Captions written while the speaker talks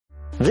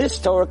This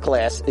Torah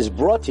class is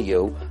brought to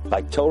you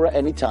by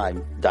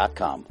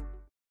TorahAnytime.com.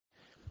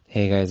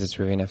 Hey guys, it's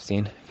Ravin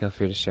Epstein. Feel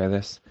free to share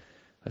this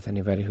with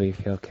anybody who you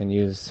feel can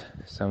use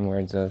some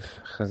words of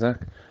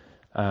chazak.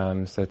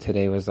 So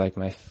today was like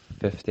my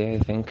 5th day, I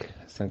think,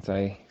 since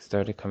I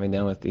started coming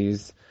down with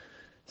these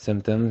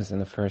symptoms,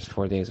 and the first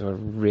 4 days were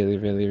really,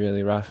 really,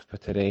 really rough,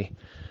 but today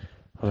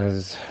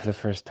was the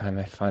first time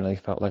I finally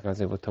felt like I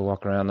was able to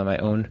walk around on my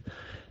own,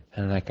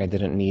 and like I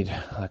didn't need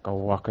like a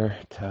walker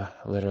to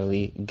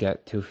literally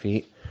get 2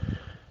 feet.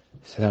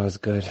 So that was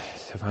good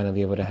to finally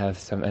be able to have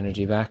some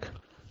energy back.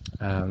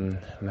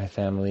 My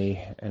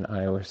family and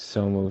I were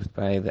so moved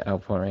by the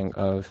outpouring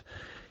of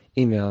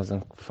emails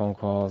and phone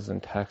calls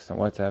and texts and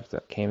WhatsApps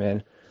that came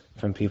in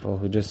from people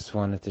who just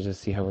wanted to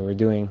just see how we were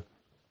doing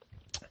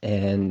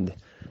and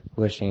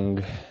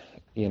wishing,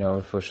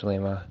 Refuah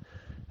Shlema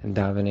and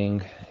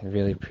davening. I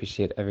really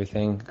appreciate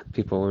everything.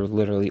 People were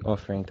literally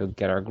offering to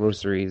get our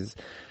groceries,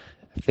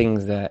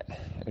 things that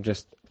are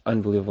just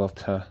unbelievable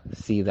to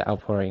see the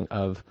outpouring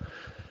of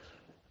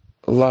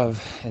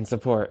love and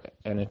support,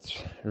 and it's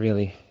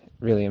really,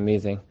 really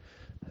amazing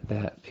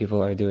that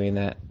people are doing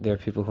that. There are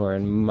people who are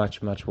in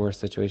much, much worse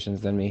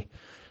situations than me,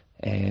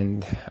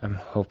 and I'm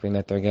hoping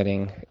that they're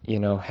getting,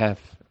 half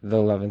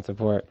the love and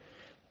support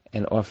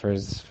and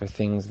offers for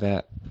things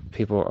that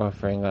people are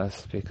offering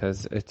us,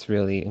 because it's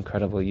really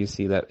incredible. You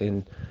see that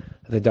in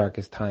the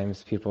darkest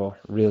times, people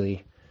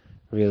really,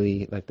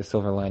 really, like, the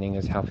silver lining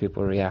is how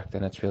people react,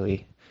 and it's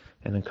really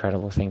an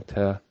incredible thing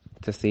to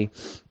see.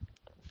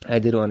 I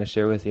did want to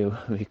share with you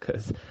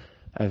because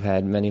I've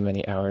had many,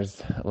 many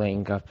hours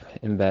laying up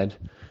in bed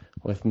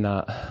with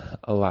not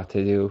a lot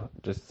to do,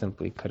 just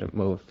simply couldn't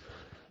move.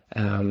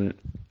 And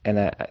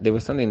there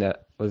was something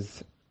that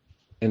was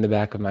in the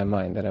back of my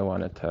mind that I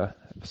wanted to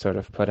sort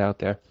of put out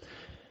there.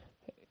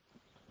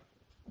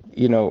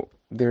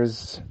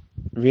 There's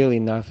really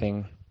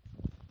nothing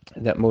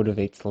that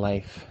motivates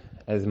life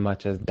as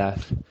much as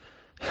death.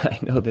 I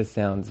know this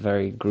sounds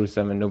very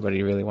gruesome and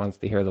nobody really wants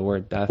to hear the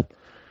word death.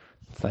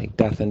 It's like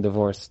death and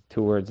divorce,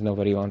 2 words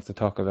nobody wants to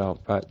talk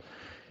about. But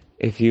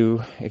if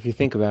you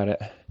think about it,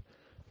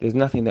 there's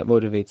nothing that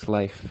motivates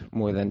life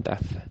more than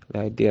death. The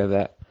idea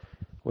that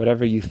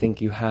whatever you think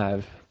you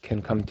have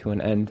can come to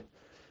an end.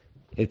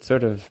 It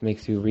sort of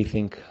makes you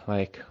rethink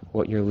like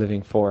what you're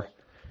living for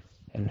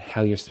and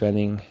how you're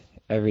spending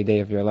every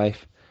day of your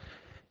life.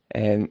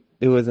 And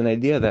it was an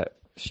idea that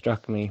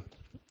struck me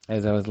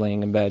as I was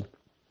laying in bed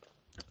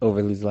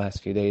over these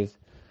last few days,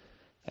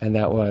 and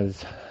that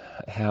was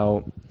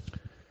how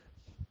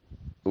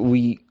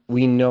we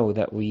know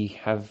that we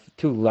have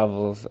 2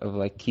 levels of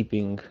like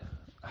keeping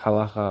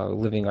halacha,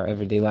 living our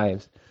everyday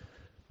lives.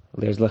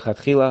 There's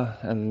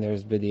lechatchila and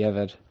there's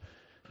b'diavad.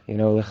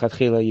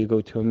 Lechatchila, you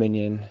go to a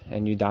minyan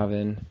and you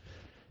daven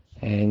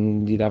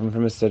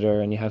from a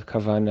siddur and you have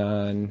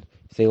kavana and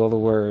say all the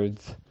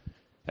words.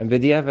 And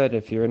b'diavad,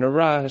 if you're in a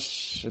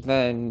rush,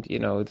 then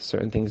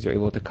certain things you're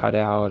able to cut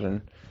out,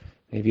 and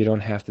maybe you don't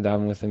have to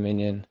daven with a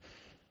minyan.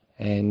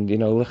 And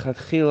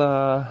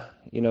lechatchila,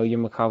 you're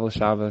makabel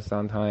Shabbos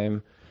on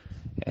time,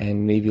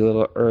 and maybe a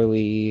little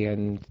early,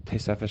 and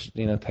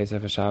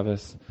Taisef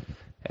Shabbos.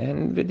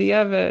 And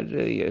b'diavad,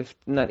 if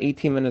not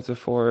 18 minutes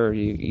before,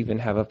 you even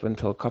have up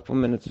until a couple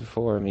minutes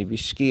before, maybe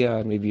shkia,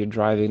 and maybe you're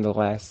driving the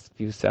last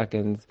few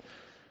seconds.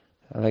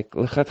 Like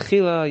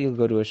lechatchila, you'll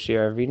go to a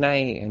shir every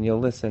night, and you'll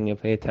listen, you'll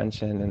pay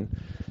attention, and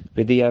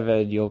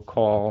b'diavad, you'll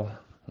call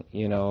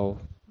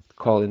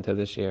into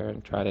the shir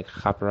and try to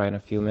chaperah in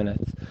a few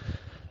minutes.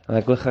 And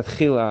like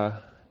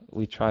lechatchila,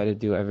 we try to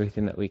do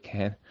everything that we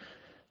can,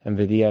 and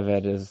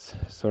b'diavad is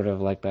sort of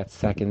like that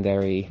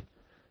secondary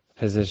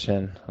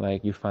position,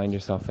 like you find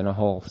yourself in a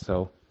hole,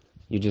 so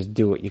you just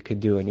do what you could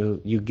do, and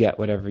you get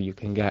whatever you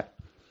can get.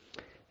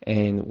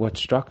 And what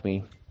struck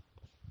me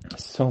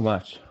so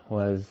much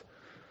was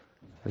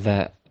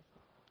that,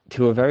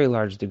 to a very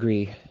large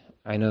degree,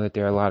 I know that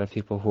there are a lot of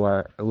people who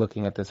are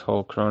looking at this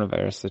whole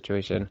coronavirus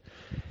situation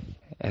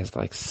as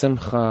like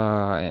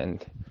simcha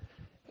and,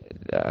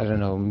 I don't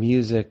know,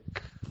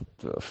 music,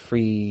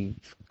 free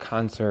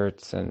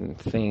concerts and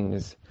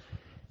things,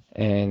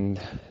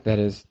 and that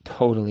is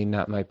totally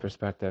not my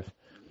perspective.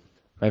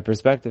 My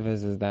perspective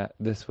is that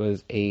this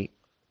was a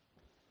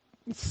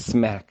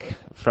smack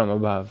from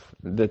above,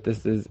 that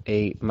this is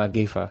a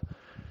magifa.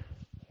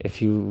 If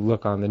you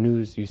look on the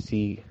news, you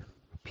see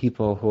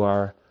people who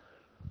are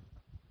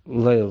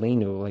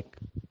like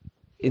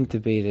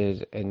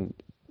intubated and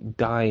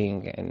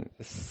dying and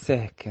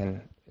sick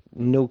and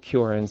no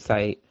cure in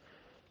sight.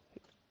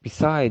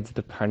 Besides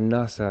the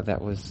parnasa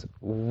that was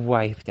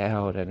wiped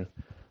out and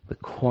the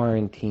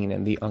quarantine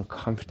and the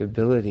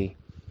uncomfortability,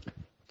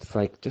 it's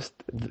like just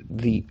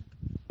the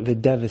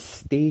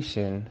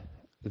devastation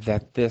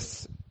that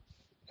this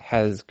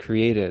has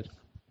created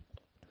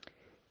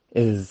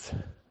is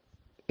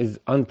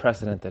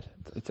unprecedented.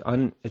 It's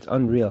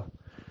unreal.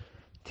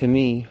 To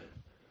me,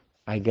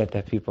 I get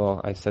that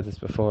I've said this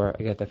before,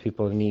 I get that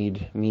people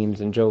need memes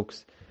and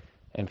jokes,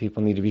 and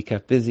people need to be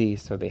kept busy,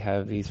 so they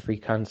have these free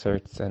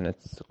concerts, and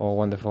it's all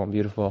wonderful and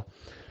beautiful.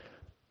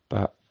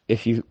 But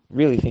if you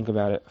really think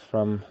about it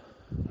from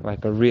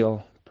like a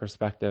real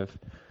perspective,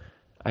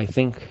 I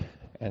think,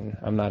 and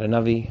I'm not a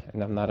Navi,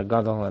 and I'm not a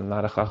Gadol, and I'm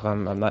not a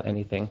Chacham, I'm not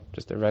anything,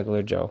 just a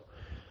regular Joe.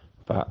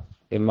 But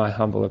in my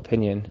humble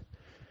opinion,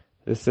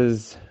 this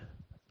is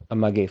a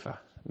Magefa.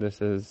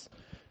 This is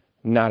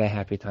not a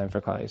happy time for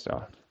Klal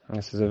Yisrael.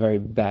 This is a very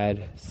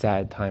bad,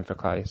 sad time for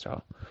Klal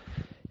Yisrael.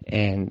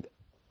 And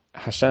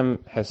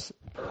Hashem has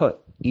put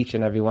each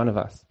and every one of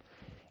us,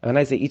 and when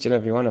I say each and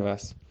every one of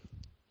us,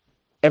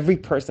 every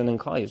person in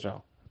Klal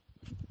Yisrael,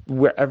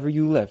 wherever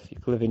you live. You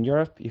could live in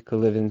Europe, you could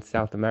live in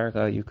South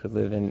America, you could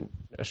live in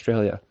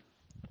Australia,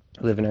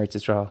 live in Eretz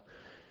Yisrael.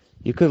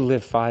 You could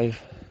live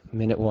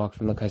 5-minute walk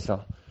from the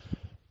Kaisel.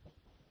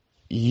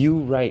 You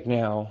right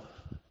now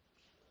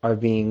are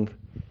being,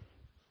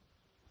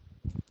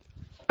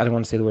 I don't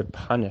want to say the word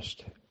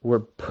punished. We're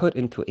put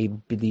into a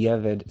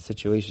b'diavad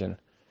situation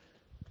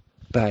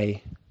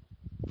by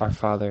our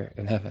Father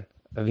in heaven,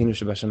 Avinu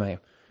Shebashamayim.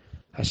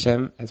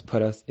 Hashem has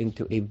put us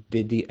into a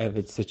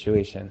b'diavad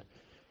situation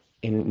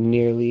in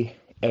nearly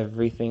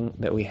everything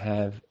that we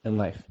have in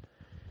life.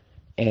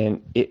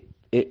 And it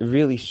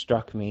really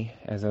struck me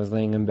as I was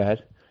laying in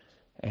bed.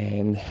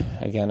 And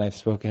again, I've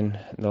spoken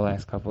the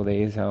last couple of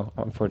days how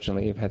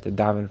unfortunately I've had to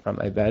daven from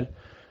my bed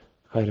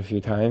quite a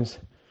few times.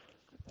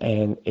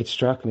 And it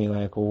struck me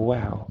like,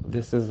 wow,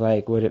 this is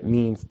like what it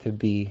means to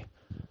be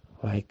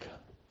like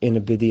in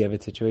a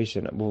b'diavad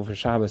situation. Well, for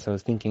Shabbos, I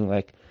was thinking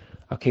like,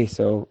 okay,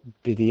 so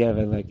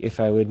b'diavad, like if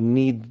I would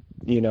need,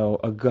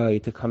 a guy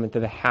to come into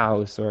the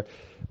house, or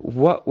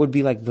what would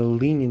be like the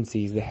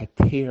leniencies, the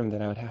heterim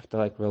that I would have to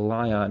like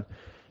rely on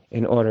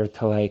in order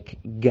to like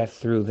get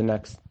through the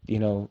next,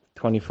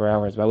 24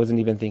 hours. But I wasn't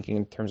even thinking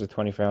in terms of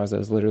 24 hours. I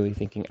was literally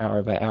thinking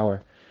hour by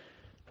hour.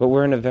 But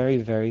we're in a very,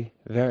 very,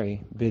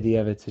 very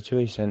b'diavad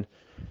situation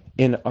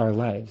in our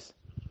lives,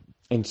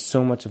 and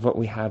so much of what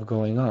we have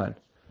going on.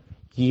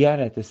 Yet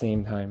at the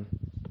same time,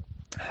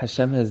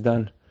 Hashem has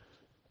done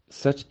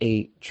such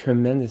a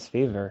tremendous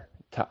favor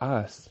to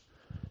us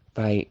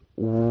by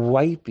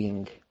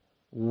wiping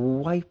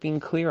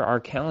clear our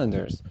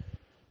calendars,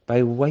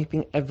 by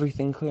wiping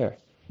everything clear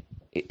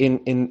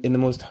in the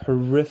most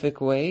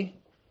horrific way,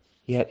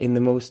 yet in the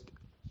most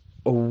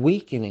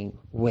awakening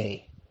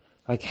way.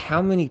 Like,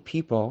 how many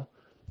people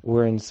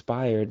were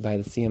inspired by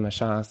the Siyam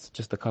HaShas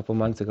just a couple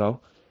months ago,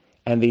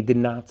 and they did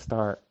not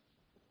start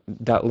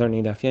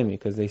learning Daf Yomi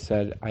because they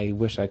said, I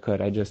wish I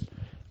could.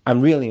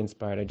 I'm really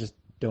inspired. I just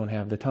don't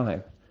have the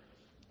time.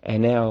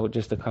 And now,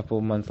 just a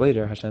couple months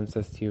later, Hashem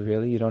says to you,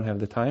 really? You don't have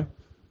the time?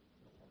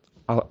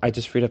 I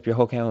just freed up your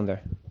whole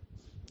calendar.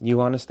 You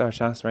want to start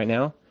Shas right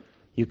now?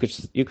 You could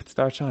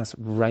start Shas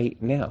right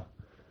now.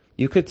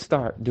 You could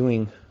start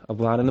doing a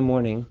blot in the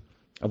morning,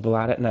 a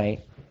blot at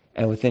night,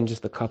 and within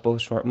just a couple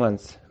short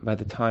months, by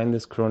the time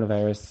this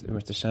coronavirus,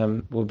 Mr.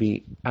 Hashem, will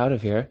be out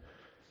of here,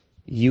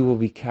 you will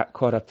be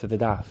caught up to the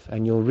daf,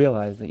 and you'll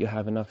realize that you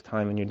have enough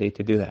time in your day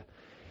to do that.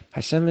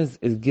 Hashem is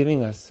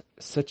giving us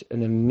such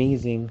an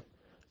amazing,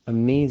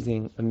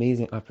 amazing,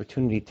 amazing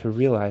opportunity to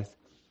realize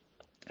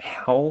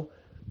how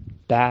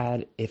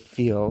bad it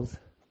feels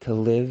to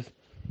live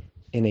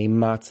in a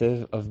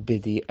matzav of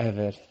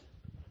b'diavad.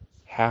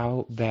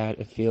 How bad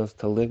it feels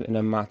to live in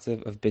a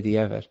matzav of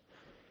b'diavad.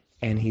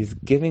 And He's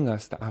giving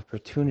us the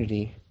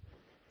opportunity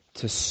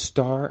to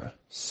start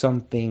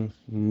something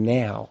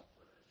now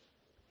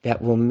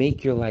that will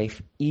make your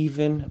life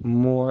even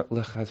more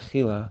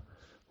lechatchila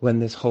when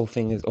this whole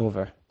thing is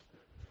over.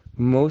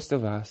 Most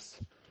of us,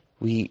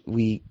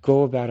 we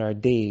go about our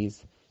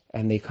days,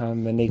 and they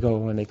come and they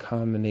go, and they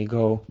come and they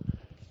go.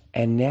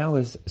 And now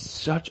is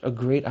such a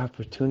great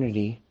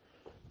opportunity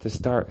to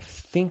start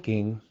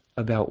thinking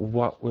about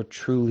what we're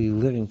truly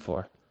living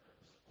for.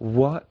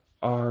 What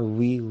are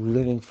we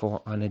living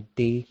for on a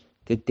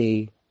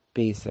day-to-day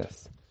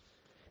basis?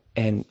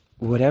 And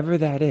whatever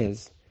that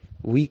is,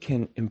 we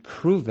can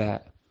improve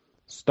that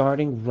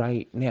starting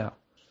right now.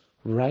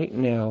 Right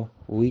now,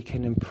 we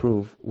can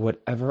improve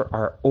whatever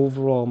our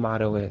overall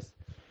motto is.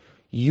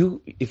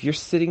 If you're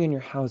sitting in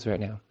your house right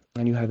now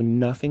and you have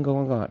nothing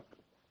going on,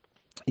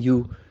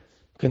 you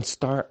can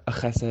start a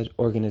chesed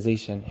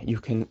organization. You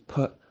can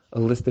put a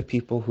list of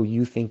people who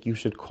you think you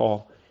should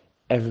call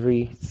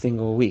every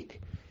single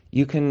week.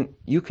 You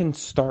can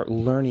start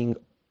learning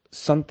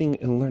something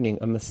a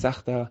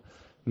Masechta,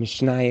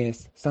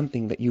 Mishnayos,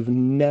 something that you've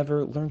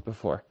never learned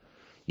before.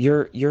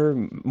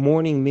 Your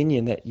morning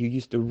minyan that you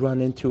used to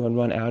run into and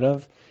run out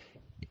of,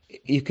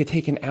 you could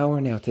take an hour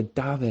now to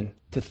daven,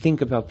 to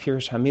think about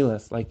Pirush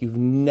Hamilas like you've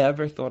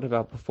never thought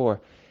about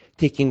before.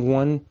 Taking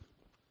one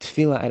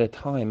tefillah at a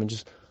time and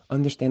just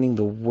understanding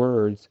the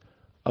words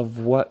of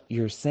what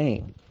you're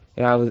saying.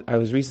 I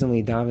was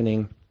recently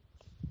davening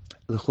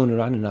L'chun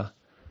Ranana,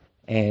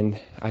 and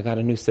I got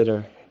a new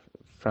sitter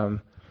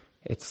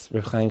it's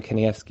Reb Chaim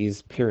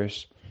Kanievsky's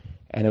Pirush,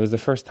 and it was the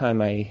first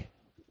time I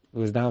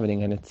was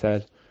davening, and it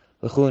said,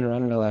 L'chun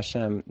Ranana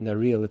L'Hashem,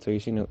 Nariya L'Tzor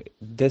Yishinu.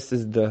 This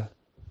is the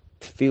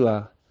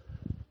tefillah,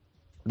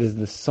 this is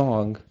the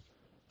song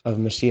of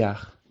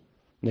Mashiach,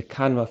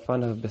 Nekanma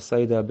Fanav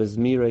Besaida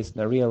Bezmirais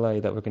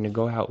Narialai, that we're going to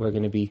go out, we're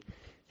going to be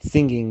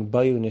singing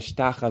Bayu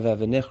Nishtacha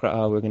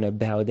Vevenichra'a, we're going to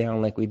bow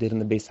down like we did in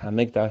the Beis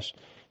HaMikdash.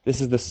 This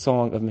is the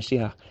song of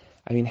Mashiach.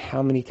 I mean,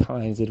 how many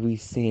times did we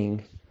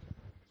sing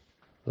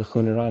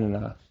L'chun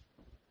Ranana,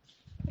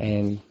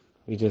 and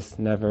we just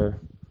never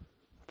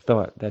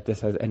thought that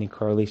this has any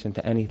correlation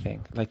to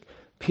anything? Like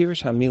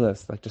Pirush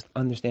Hamilas, like just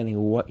understanding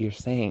what you're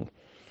saying.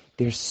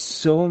 There's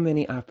so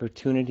many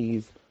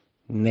opportunities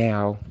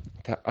now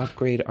to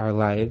upgrade our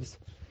lives,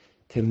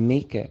 to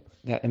make it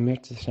that Emir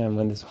Hashem,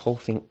 when this whole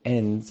thing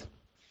ends,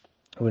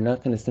 we're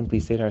not going to simply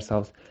say to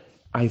ourselves,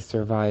 I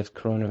survived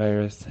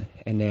coronavirus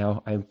and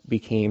now I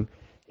became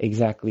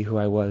exactly who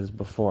I was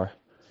before.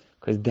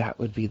 Because that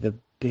would be the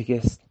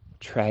biggest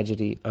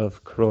tragedy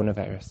of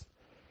coronavirus.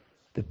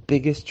 The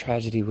biggest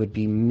tragedy would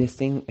be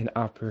missing an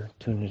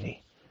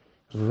opportunity.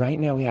 Right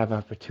now we have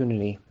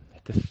opportunity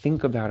to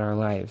think about our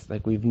lives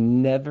like we've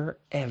never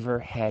ever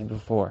had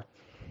before.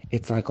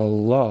 It's like a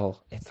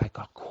lull. It's like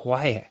a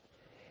quiet.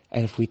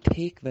 And if we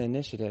take the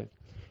initiative,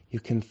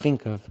 you can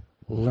think of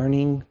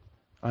learning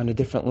on a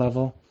different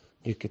level.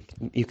 You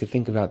could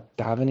think about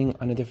davening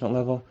on a different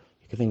level.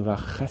 You could think about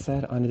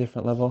chesed on a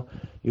different level.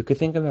 You could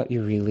think about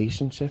your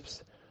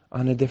relationships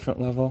on a different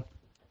level.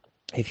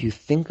 If you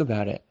think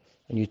about it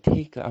and you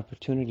take the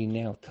opportunity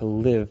now to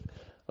live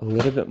a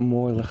little bit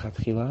more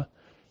lechatchila,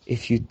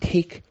 if you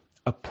take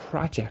a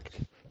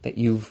project that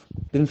you've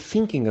been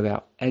thinking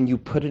about and you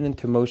put it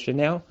into motion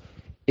now,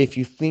 if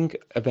you think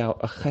about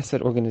a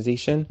chesed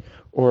organization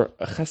or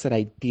a chesed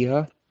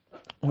idea,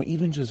 or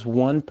even just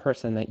one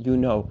person that you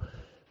know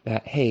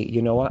that, hey,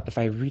 you know what, if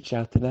I reach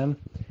out to them,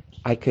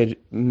 I could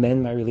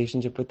mend my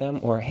relationship with them,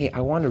 or hey,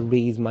 I want to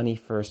raise money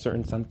for a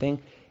certain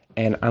something,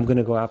 and I'm going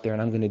to go out there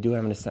and I'm going to do it,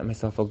 I'm going to set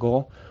myself a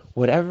goal.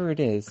 Whatever it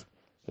is,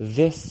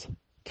 this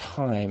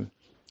time,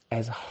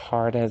 as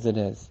hard as it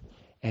is,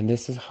 and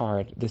this is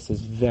hard, this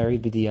is very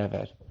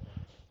b'diavad,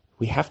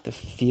 we have to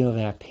feel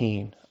that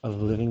pain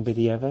of living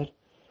b'diavad,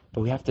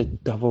 but we have to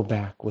double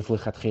back with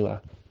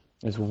lechatchila.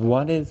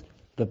 What is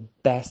the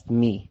best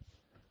me?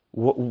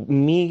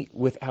 Me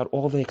without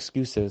all the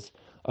excuses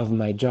of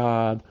my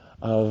job,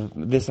 of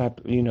this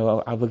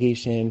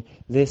obligation,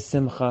 this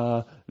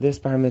simcha, this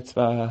bar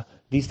mitzvah.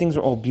 These things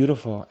are all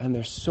beautiful and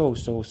they're so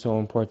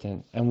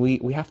important. And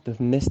we have to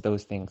miss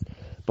those things.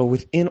 But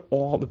within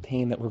all the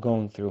pain that we're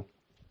going through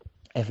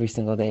every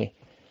single day,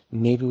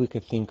 maybe we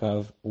could think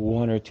of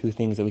one or two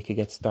things that we could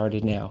get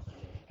started now.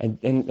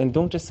 And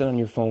don't just sit on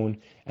your phone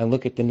and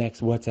look at the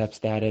next WhatsApp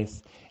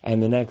status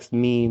and the next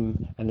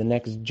meme and the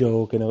next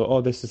joke and,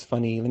 oh, this is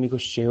funny, let me go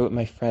share it with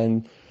my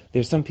friend.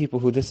 There's some people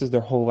who this is their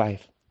whole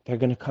life. They're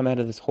going to come out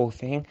of this whole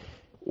thing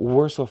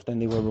worse off than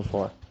they were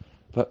before.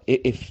 But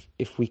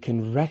if we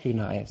can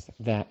recognize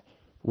that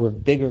we're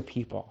bigger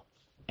people,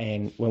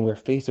 and when we're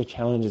faced with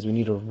challenges, we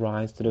need to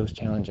rise to those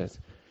challenges.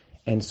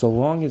 And so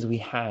long as we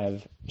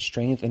have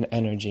strength and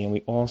energy, and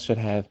we all should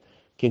have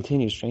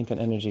continued strength and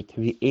energy to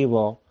be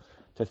able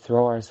to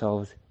throw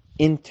ourselves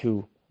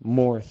into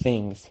more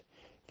things,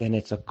 then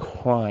it's a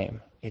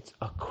crime. It's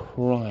a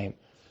crime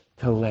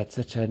to let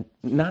such a,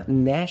 not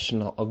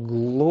national, a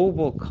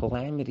global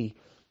calamity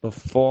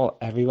befall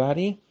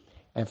everybody,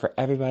 and for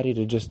everybody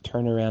to just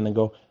turn around and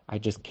go, I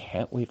just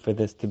can't wait for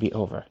this to be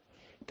over.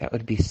 That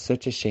would be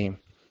such a shame.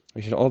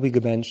 We should all be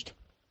gebenched.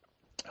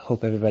 I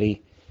hope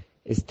everybody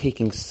is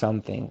taking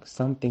something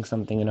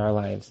in our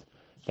lives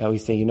that we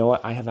say, you know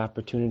what, I have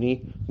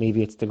opportunity.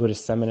 Maybe it's to go to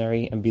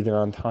seminary and be there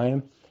on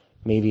time.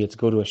 Maybe it's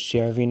go to a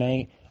share every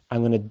night.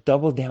 I'm going to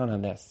double down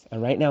on this.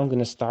 And right now I'm going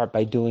to start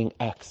by doing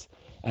X.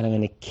 And I'm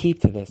going to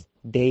keep to this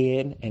day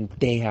in and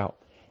day out.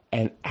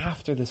 And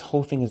after this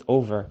whole thing is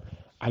over,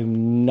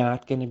 I'm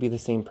not going to be the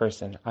same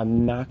person.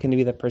 I'm not going to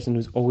be that person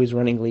who's always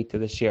running late to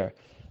the share.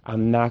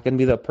 I'm not going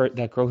to be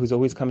that girl who's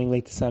always coming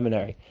late to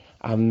seminary.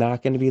 I'm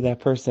not going to be that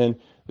person,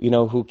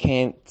 who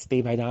can't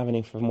stay by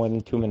davening for more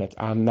than 2 minutes.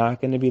 I'm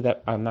not going to be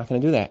that. I'm not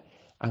going to do that.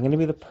 I'm going to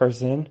be the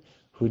person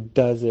who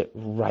does it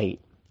right.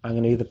 I'm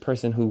going to be the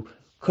person who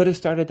could have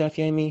started Daf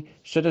Yomi,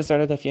 should have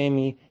started Daf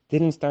Yomi,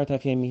 didn't start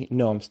Daf Yomi.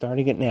 No, I'm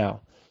starting it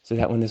now. So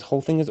that when this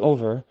whole thing is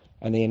over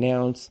and they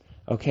announce,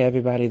 okay,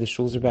 everybody, the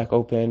shuls are back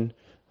open,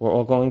 we're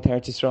all going to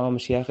Eretz Yisrael,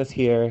 Mashiach is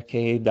here,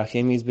 okay, Daf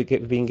Yomi is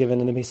being given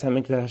in the Beis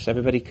HaMikdash,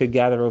 everybody could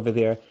gather over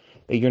there.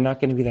 That you're not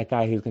going to be that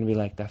guy who's going to be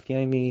like, Daf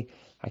Yomi,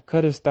 I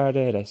could have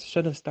started, I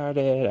should have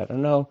started, I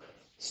don't know.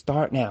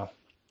 Start now.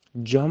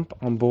 Jump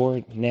on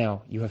board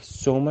now. You have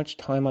so much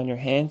time on your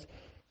hands.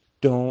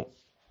 Don't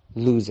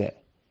lose it.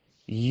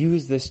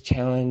 Use this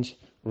challenge.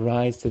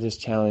 Rise to this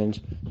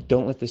challenge.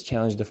 Don't let this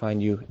challenge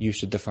define you. You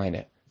should define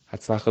it.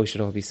 Hatzlacha, we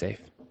should all be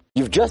safe.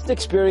 You've just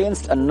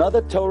experienced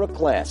another Torah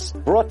class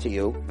brought to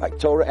you by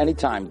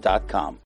TorahAnytime.com.